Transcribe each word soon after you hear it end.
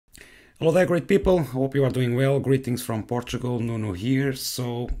Hello there, great people. Hope you are doing well. Greetings from Portugal, Nuno here.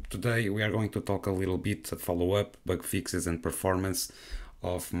 So today we are going to talk a little bit, follow up, bug fixes and performance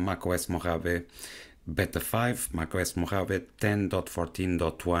of macOS Mojave Beta 5, macOS Mojave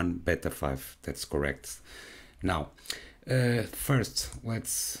 10.14.1 Beta 5. That's correct. Now, first,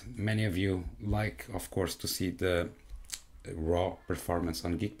 many of you like, of course, to see the raw performance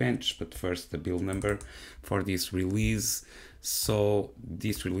on Geekbench, but first the build number for this release. So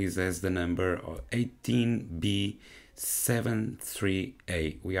this release has the number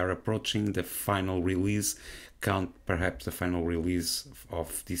 18B73A. We are approaching the final release, perhaps the final release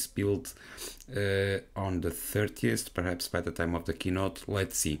of this build on the 30th, perhaps by the time of the keynote.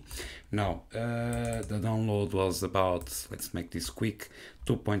 Let's see. Now, the download was about, let's make this quick,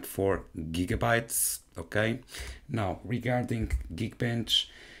 2.4 gigabytes. Okay. Now, regarding Geekbench,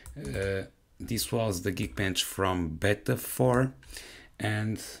 this was the Geekbench from Beta 4,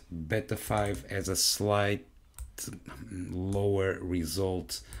 and Beta 5 has a slight lower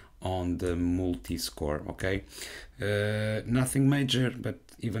result on the multi-score. Okay, nothing major, but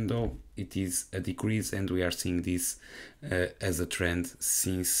even though it is a decrease, and we are seeing this as a trend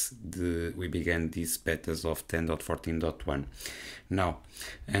since we began these betas of 10.14.1 now,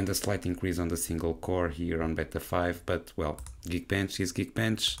 and a slight increase on the single core here on Beta 5, but well, Geekbench is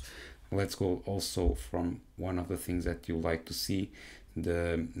Geekbench. Let's go also from one of the things that you like to see,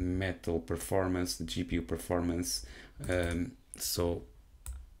 the metal performance, the GPU performance. So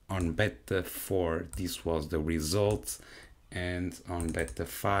on Beta 4, this was the result, and on Beta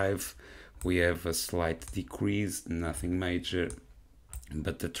 5, we have a slight decrease, nothing major,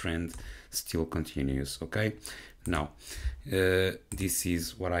 but the trend still continues. Okay, now this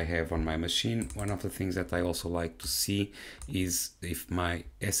is what I have on my machine. One of the things that I also like to see is if my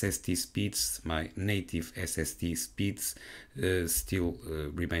SSD speeds, my native SSD speeds, still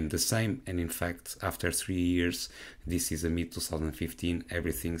remain the same, and in fact after 3 years, this is a mid 2015,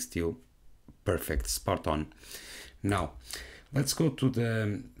 everything still perfect, spot on. Now let's go to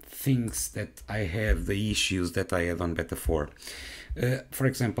the things that I have, the issues that I had on Beta 4. For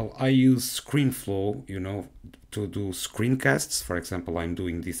example, I use ScreenFlow, to do screencasts. For example, I'm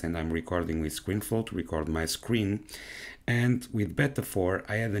doing this and I'm recording with ScreenFlow to record my screen. And with Beta 4,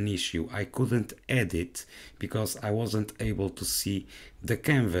 I had an issue. I couldn't edit because I wasn't able to see the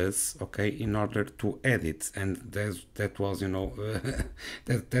canvas, okay, in order to edit. And that was,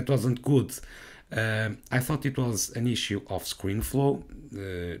 that wasn't good. I thought it was an issue of ScreenFlow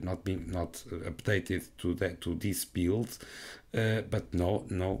not updated to this build, but no.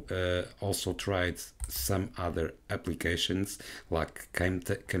 Also tried some other applications like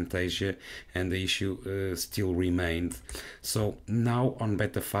Camtasia, and the issue still remained. So now on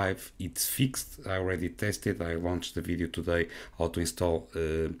Beta 5 it's fixed. I already tested. I launched the video today how to install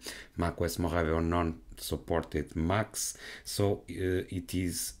macOS Mojave on non-supported Macs. So it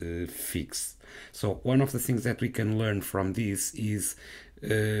is fixed. So one of the things that we can learn from this is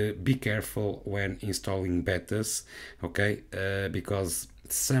be careful when installing betas, okay, because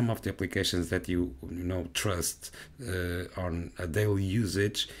some of the applications that you trust on a daily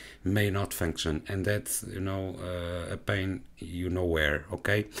usage may not function, and that's a pain where.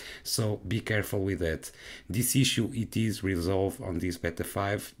 Okay, so be careful with that. This issue, it is resolved on this Beta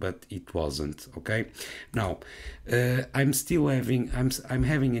 5, but it wasn't. Okay, now I'm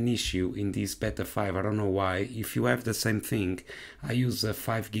having an issue in this Beta 5. I don't know why. If you have the same thing, I use a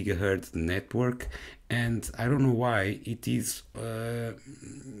 5 gigahertz network, and I don't know why it is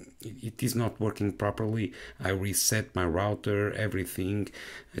not working properly. I reset my router, everything.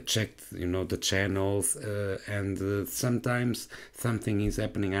 I checked the channels, and sometimes something is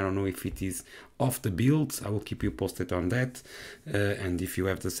happening. I don't know if it is off the build. I will keep you posted on that, and if you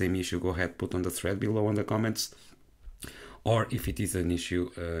have the same issue, go ahead, put on the thread below in the comments. Or if it is an issue,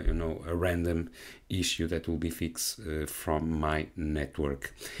 a random issue that will be fixed from my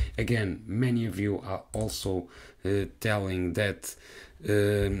network. Again, many of you are also telling that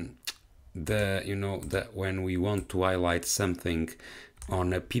that when we want to highlight something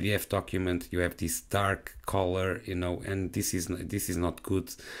on a PDF document, you have this dark color, and this is not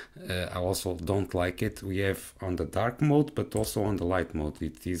good. I also don't like it. We have on the dark mode, but also on the light mode,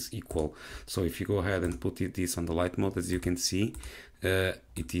 it is equal. So if you go ahead and put this on the light mode, as you can see,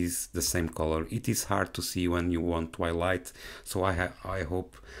 it is the same color. It is hard to see when you want to highlight, so I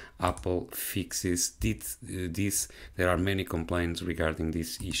hope Apple fixes this. There are many complaints regarding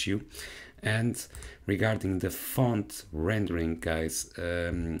this issue. And regarding the font rendering, guys,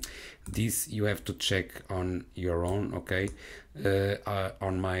 this you have to check on your own. Okay,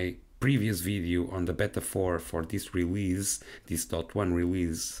 on my previous video on the beta 4 for this release, this .1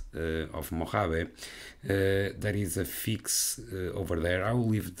 release of Mojave, there is a fix over there. I will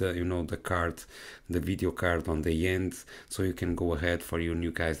leave the the card, the video card on the end, so you can go ahead, for you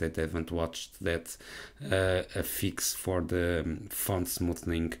new guys that haven't watched that, a fix for the font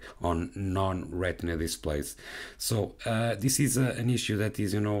smoothing on non-Retina displays. So this is an issue that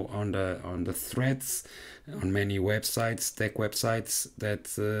is on the threads on many websites, tech websites, that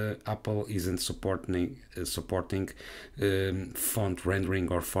Apple isn't supporting font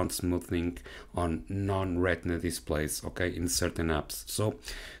rendering or font smoothing on non-Retina displays, okay, in certain apps. So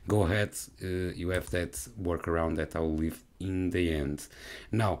go ahead, you have that workaround that I'll leave in the end.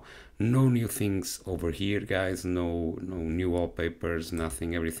 Now, no new things over here, guys, no new wallpapers,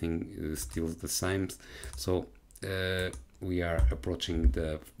 nothing, everything is still the same. So we are approaching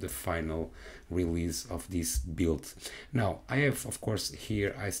the final release of this build. Now I have, of course,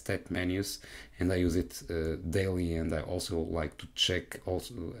 here I stat menus, and I use it daily, and I also like to check how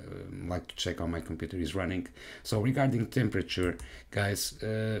my computer is running. So regarding temperature, guys,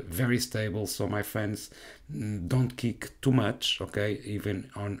 very stable. So my fans don't kick too much, okay, even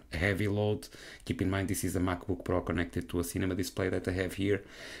on heavy load. Keep in mind this is a MacBook Pro connected to a cinema display that I have here,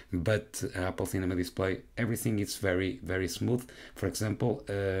 but Apple Cinema display, everything is very smooth. For example,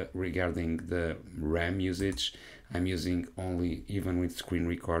 regarding the RAM usage, I'm using only, even with screen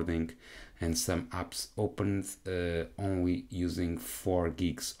recording and some apps opened, only using 4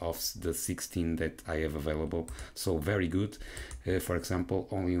 gigs of the 16 that I have available. So very good. For example,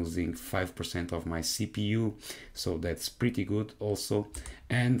 only using 5% of my CPU, so that's pretty good also.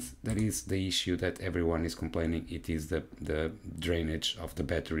 And that is the issue that everyone is complaining, it is the drainage of the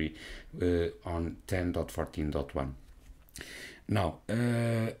battery on 10.14.1. Now,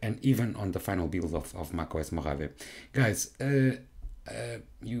 and even on the final build of macOS Mojave, guys,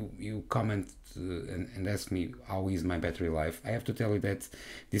 you comment and ask me how is my battery life. I have to tell you that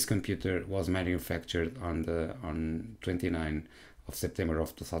this computer was manufactured on 29 of September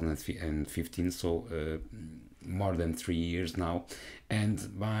of 2015, so more than 3 years now,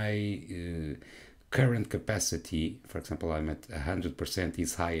 and my current capacity, for example, I'm at 100%,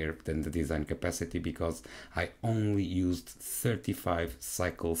 is higher than the design capacity because I only used 35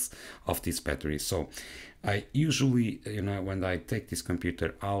 cycles of this battery. So I usually, when I take this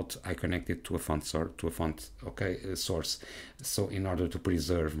computer out, I connect it to a font source, so in order to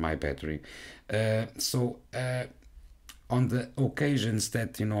preserve my battery. On the occasions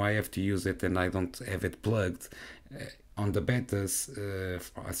that I have to use it and I don't have it plugged, on the betas,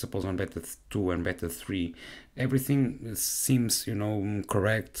 I suppose on beta 2 and beta 3, everything seems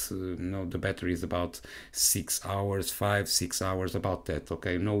correct. The battery is about 6 hours, 5-6 hours, about that.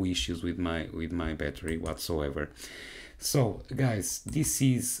 Okay, no issues with my battery whatsoever. So guys, this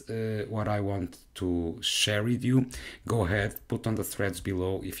is what I want to share with you. Go ahead, put on the threads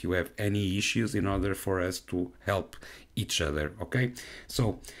below if you have any issues, in order for us to help each other. Okay,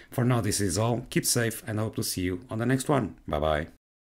 so for now this is all. Keep safe, and I hope to see you on the next one. Bye bye.